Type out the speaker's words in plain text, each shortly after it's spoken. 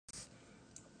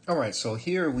All right, so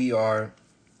here we are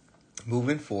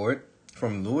moving forward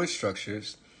from Lewis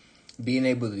structures, being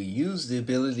able to use the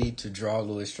ability to draw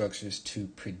Lewis structures to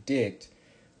predict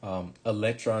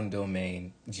electron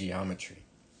domain geometry.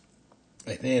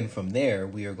 And then from there,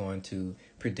 we are going to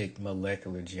predict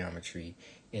molecular geometry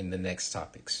in the next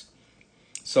topics.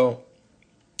 So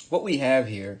what we have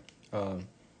here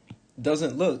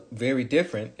doesn't look very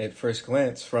different at first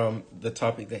glance from the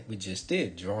topic that we just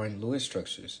did, drawing Lewis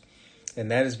structures. And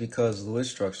that is because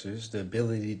Lewis structures, the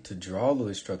ability to draw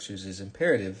Lewis structures, is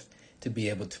imperative to be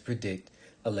able to predict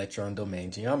electron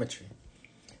domain geometry.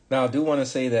 Now, I do want to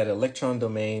say that electron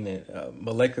domain and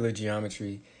molecular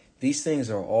geometry, these things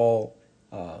are all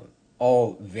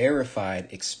verified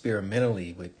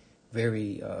experimentally with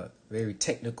very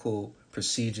technical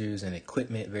procedures and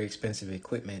equipment, very expensive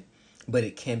equipment, but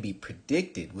it can be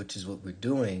predicted, which is what we're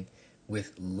doing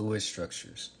with Lewis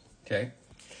structures. Okay.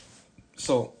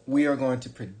 So we are going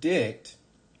to predict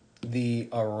the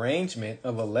arrangement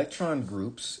of electron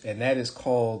groups, and that is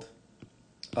called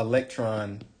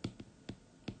electron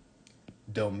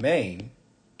domain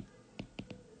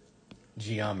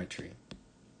geometry.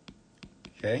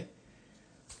 Okay?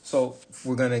 So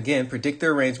we're going to, again, predict the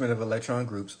arrangement of electron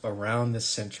groups around the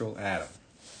central atom.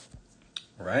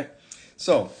 All right?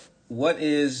 So what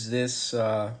is this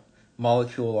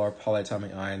molecule or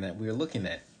polyatomic ion that we're looking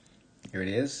at? Here it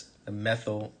is. The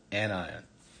methyl anion.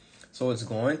 So it's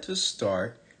going to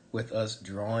start with us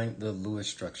drawing the Lewis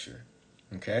structure.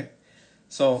 Okay?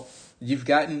 So you've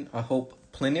gotten, I hope,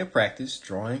 plenty of practice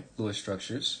drawing Lewis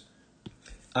structures.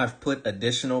 I've put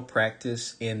additional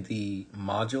practice in the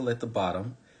module at the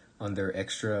bottom under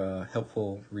extra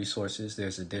helpful resources.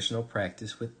 There's additional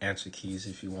practice with answer keys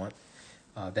if you want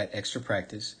that extra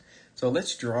practice. So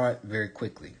let's draw it very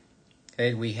quickly.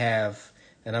 Okay, we have,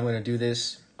 and I'm going to do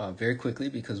this very quickly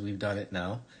because we've done it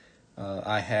now.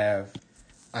 I have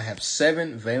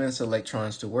 7 valence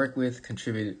electrons to work with,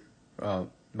 contributed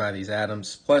by these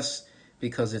atoms, plus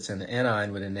because it's an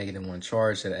anion with a -1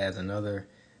 charge, that adds another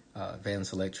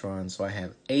valence electron. So I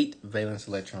have 8 valence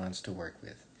electrons to work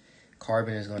with.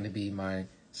 Carbon is going to be my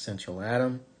central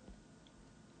atom.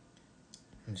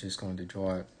 I'm just going to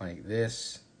draw it like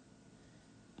this.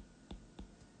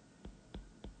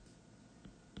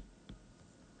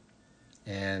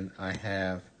 And I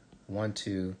have 1,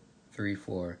 2, 3,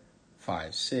 4,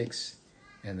 5, 6,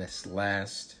 and this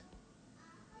last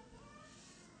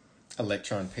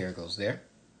electron pair goes there.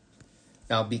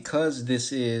 Now, because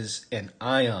this is an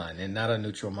ion and not a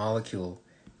neutral molecule,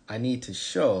 I need to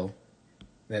show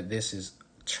that this is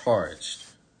charged.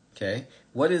 Okay,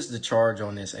 what is the charge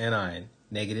on this anion?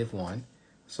 -1.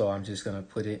 So I'm just going to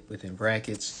put it within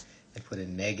brackets and put a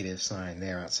negative sign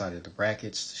there outside of the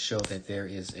brackets to show that there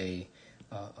is a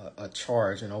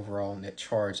charge, an overall net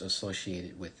charge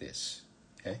associated with this.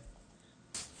 Okay.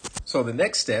 So the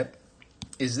next step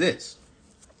is this.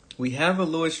 We have a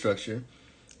Lewis structure,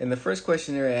 and the first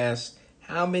question there asks,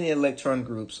 how many electron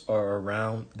groups are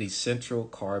around the central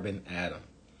carbon atom?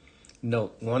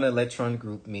 Note, one electron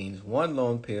group means one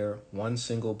lone pair, one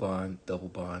single bond, double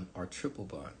bond, or triple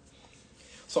bond.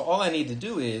 So all I need to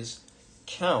do is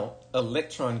count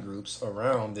electron groups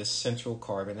around this central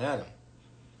carbon atom.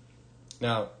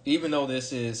 Now, even though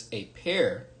this is a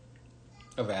pair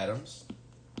of atoms,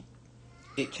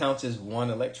 it counts as one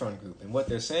electron group. And what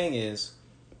they're saying is,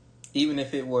 even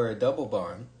if it were a double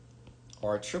bond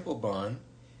or a triple bond,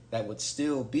 that would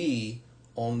still be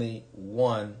only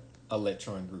one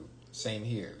electron group. Same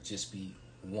here, it would just be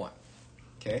 1.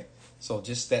 Okay? So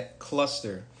just that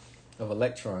cluster of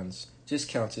electrons just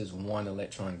counts as one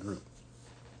electron group.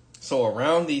 So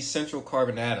around the central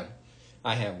carbon atom,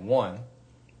 I have 1,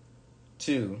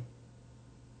 2,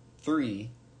 3,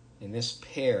 and this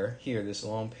pair here, this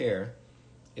lone pair,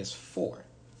 is 4.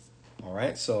 All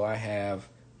right, so I have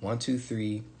 1, 2,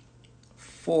 3,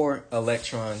 4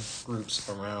 electron groups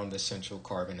around the central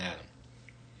carbon atom.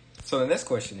 So the next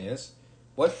question is,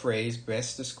 what phrase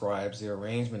best describes the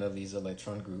arrangement of these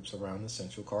electron groups around the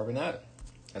central carbon atom?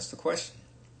 That's the question.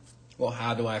 Well,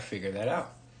 how do I figure that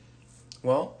out?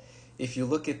 Well, if you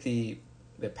look at the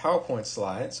PowerPoint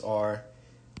slides, or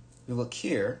you look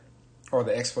here, or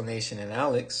the explanation in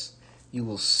ALEKS, you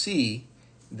will see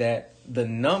that the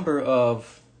number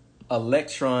of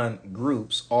electron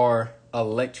groups or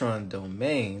electron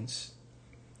domains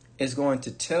is going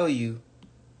to tell you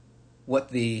what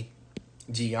the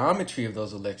geometry of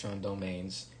those electron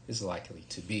domains is likely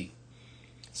to be.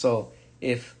 So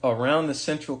if around the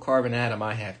central carbon atom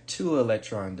I have 2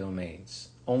 electron domains,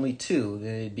 only 2,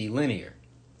 then it'd be linear.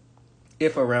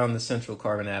 If around the central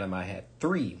carbon atom I had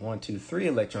 3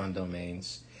 electron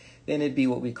domains, then it'd be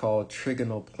what we call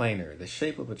trigonal planar, the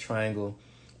shape of a triangle,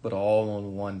 but all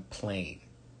on one plane.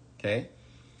 Okay?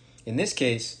 In this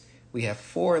case, we have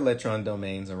 4 electron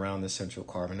domains around the central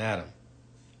carbon atom.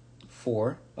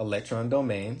 4 electron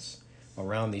domains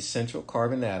around the central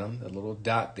carbon atom, the little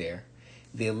dot there.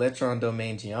 The electron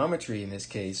domain geometry in this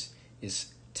case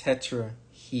is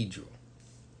tetrahedral.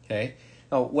 Okay?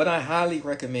 Now, what I highly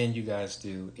recommend you guys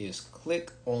do is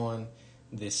click on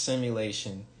the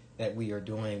simulation that we are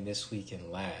doing this week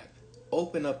in lab.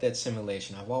 Open up that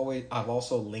simulation. I've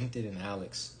also linked it in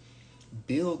ALEKS.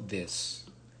 Build this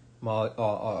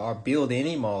or build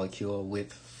any molecule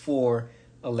with 4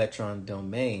 electron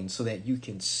domains so that you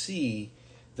can see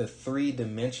the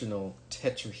 3-dimensional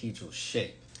tetrahedral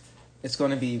shape. It's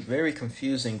going to be very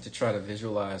confusing to try to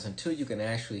visualize until you can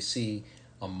actually see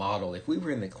a model. If we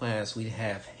were in the class, we'd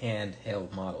have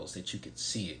handheld models that you could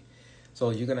see it. So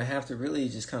you're going to have to really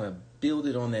just kind of build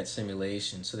it on that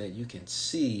simulation so that you can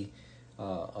see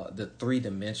the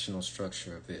 3-dimensional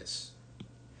structure of this.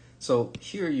 So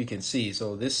here you can see,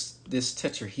 so this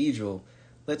tetrahedral,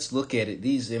 let's look at it.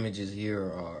 These images here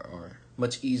are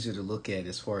much easier to look at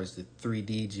as far as the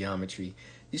 3D geometry.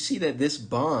 You see that this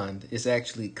bond is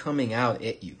actually coming out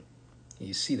at you.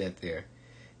 You see that there.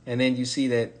 And then you see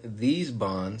that these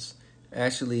bonds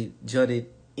actually jutted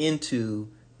into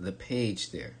the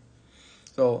page there.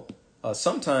 So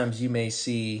sometimes you may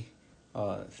see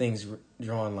things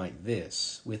drawn like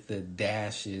this with the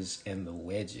dashes and the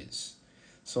wedges.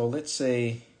 So let's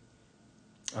say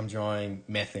I'm drawing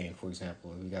methane, for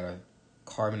example. We got a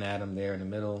carbon atom there in the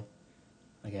middle.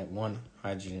 I got one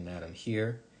hydrogen atom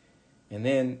here. And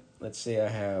then let's say I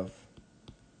have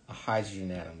a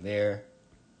hydrogen atom there,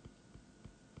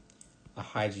 a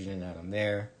hydrogen atom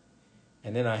there,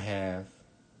 and then I have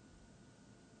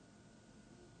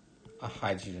a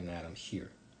hydrogen atom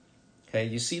here. Okay,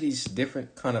 you see these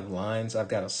different kind of lines. I've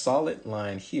got a solid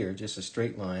line here, just a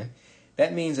straight line.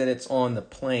 That means that it's on the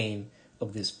plane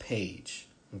of this page.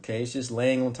 Okay, it's just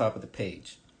laying on top of the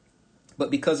page. But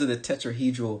because of the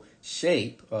tetrahedral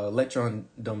shape, electron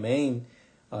domain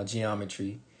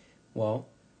geometry, well,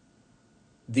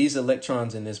 these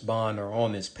electrons in this bond are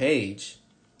on this page,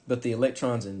 but the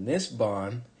electrons in this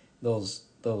bond, those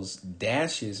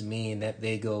dashes mean that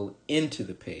they go into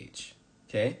the page.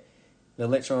 Okay, the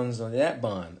electrons on that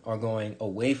bond are going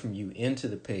away from you into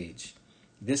the page.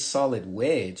 This solid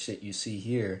wedge that you see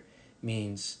here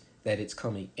means that it's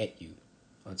coming at you.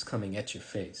 It's coming at your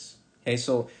face. Okay,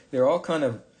 so they're all kind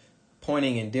of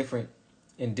pointing in different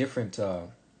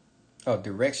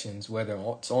directions, whether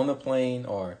it's on the plane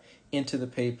or into the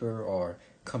paper or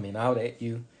coming out at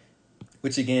you.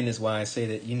 Which again is why I say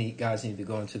that guys need to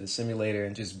go into the simulator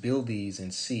and just build these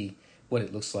and see what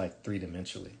it looks like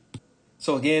 3-dimensionally.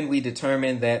 So again, we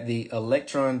determined that the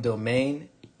electron domain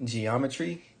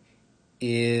geometry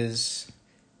is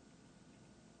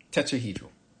tetrahedral.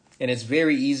 And it's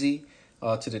very easy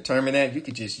to determine that. You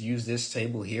could just use this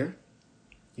table here.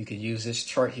 You could use this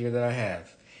chart here that I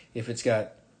have. If it's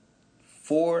got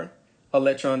 4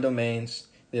 electron domains,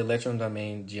 the electron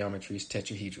domain geometry is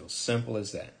tetrahedral. Simple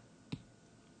as that.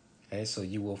 Okay, so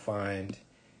you will find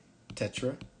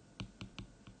tetrahedral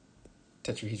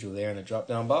there in the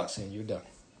drop-down box, and you're done.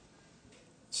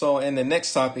 So in the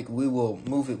next topic, we will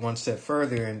move it one step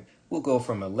further, and we'll go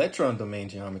from electron domain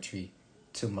geometry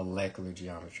to molecular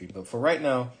geometry. But for right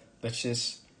now, let's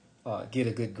just get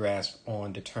a good grasp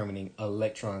on determining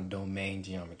electron domain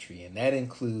geometry. And that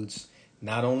includes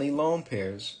not only lone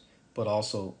pairs, but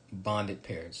also bonded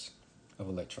pairs of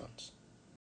electrons.